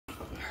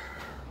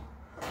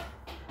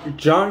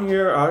John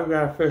here,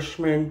 Autograph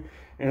Fisherman,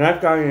 and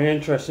I've got an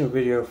interesting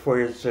video for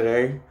you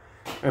today.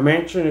 I'm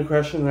answering a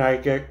question that I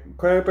get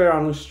quite a bit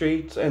on the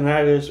streets, and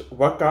that is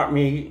what got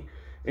me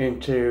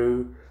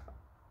into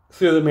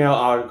through the mail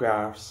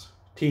autographs,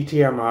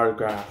 TTM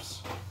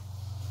autographs.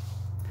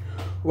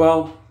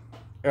 Well,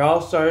 it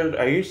all started,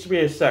 I used to be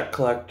a set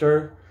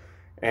collector,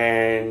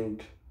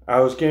 and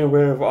I was getting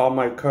rid of all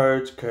my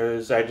cards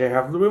because I didn't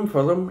have the room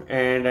for them,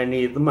 and I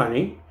needed the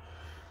money.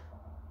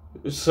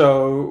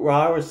 So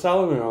while I was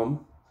selling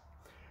them,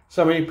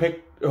 somebody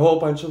picked a whole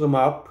bunch of them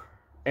up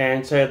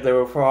and said they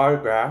were for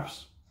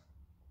autographs.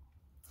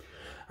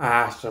 I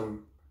asked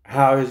him,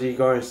 how is he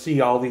going to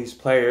see all these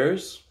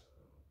players?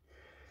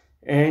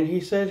 And he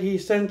said he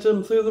sent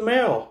them through the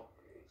mail.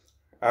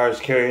 I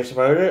was curious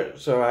about it,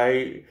 so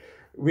I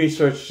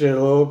researched it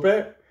a little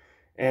bit,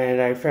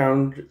 and I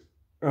found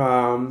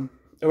a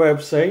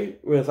website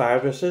with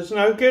addresses,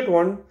 not a good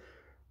one,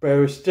 but it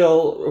was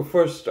still the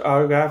first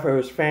autograph. It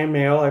was fan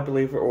mail, I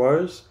believe it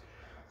was.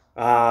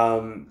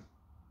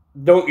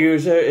 Don't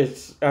use it.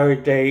 It's out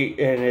of date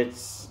and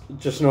it's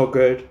just no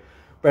good.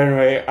 But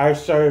anyway, I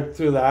started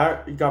through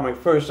that. Got my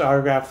first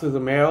autograph through the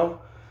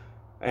mail.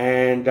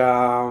 And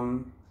I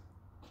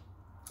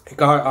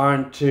got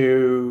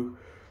onto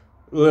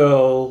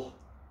little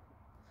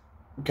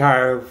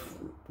kind of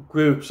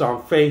groups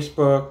on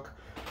Facebook.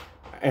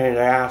 And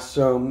I asked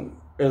them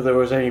if there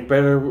was any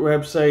better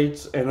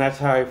websites, and that's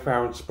how I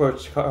found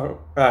Sports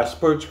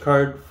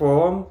Card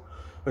Forum,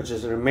 which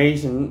is an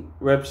amazing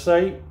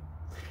website.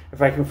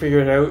 If I can figure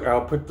it out,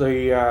 I'll put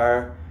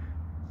the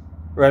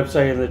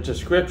website in the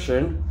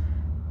description.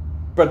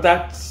 But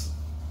that's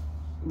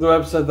the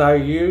website that I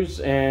use,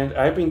 and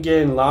I've been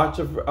getting lots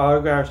of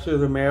autographs through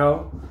the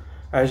mail,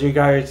 as you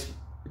guys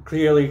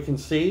clearly can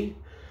see,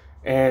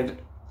 and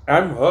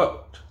I'm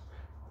hooked.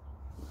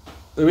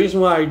 The reason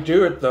why I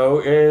do it,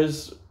 though,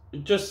 is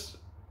just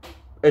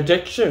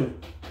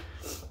addiction.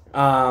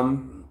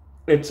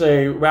 It's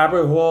a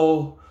rabbit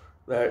hole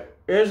that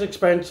is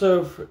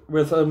expensive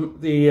with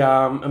the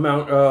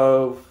amount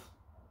of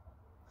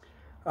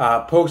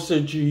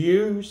postage you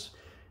use,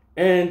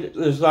 and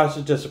there's lots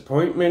of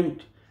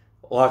disappointment,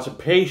 lots of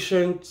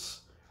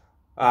patience.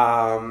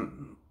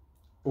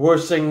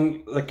 Worst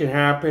thing that can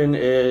happen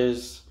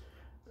is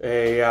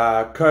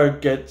a card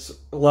gets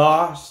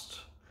lost,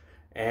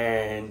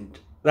 and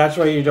that's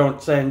why you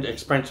don't send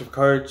expensive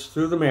cards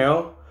through the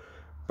mail.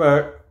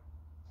 But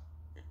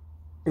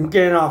I'm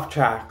getting off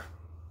track.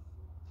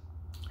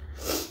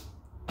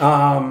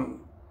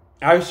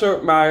 I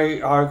sort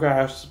my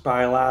autographs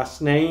by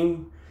last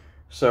name.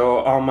 So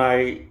all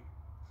my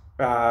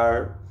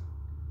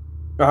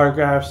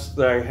autographs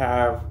that I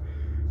have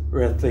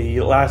with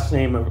the last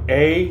name of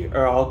A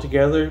are all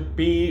together,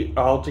 B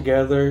all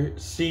together,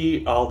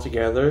 C all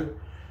together,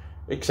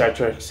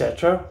 etc.,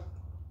 etc.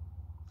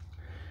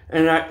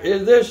 And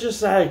there's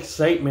just that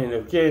excitement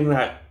of getting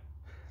that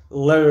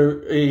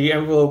letter, the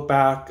envelope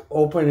back,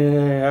 opening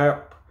it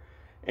up,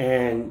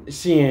 and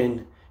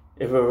seeing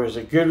if it was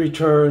a good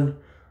return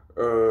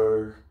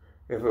or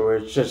if it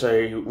was just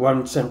a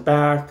 1 cent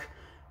back.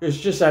 It's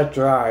just that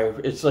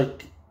drive. It's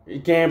like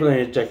gambling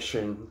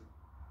addiction.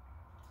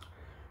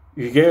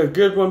 You get a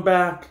good one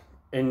back,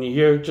 and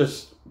you're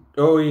just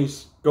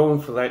always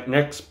going for that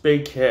next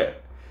big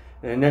hit,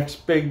 the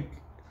next big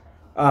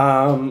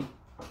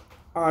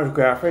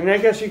autograph. And I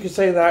guess you could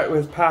say that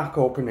with pack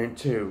opening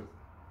too.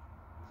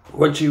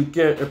 Once you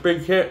get a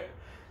big hit,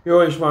 you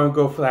always want to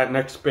go for that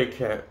next big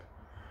hit.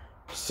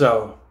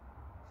 So,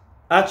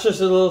 that's just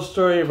a little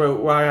story about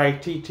why I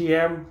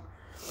TTM.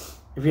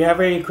 If you have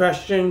any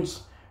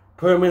questions,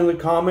 put them in the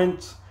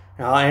comments,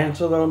 and I'll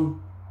answer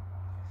them.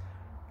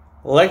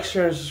 Like,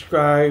 share, and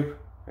subscribe.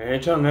 And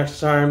until next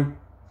time,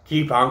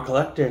 keep on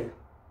collecting.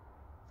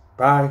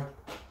 Bye.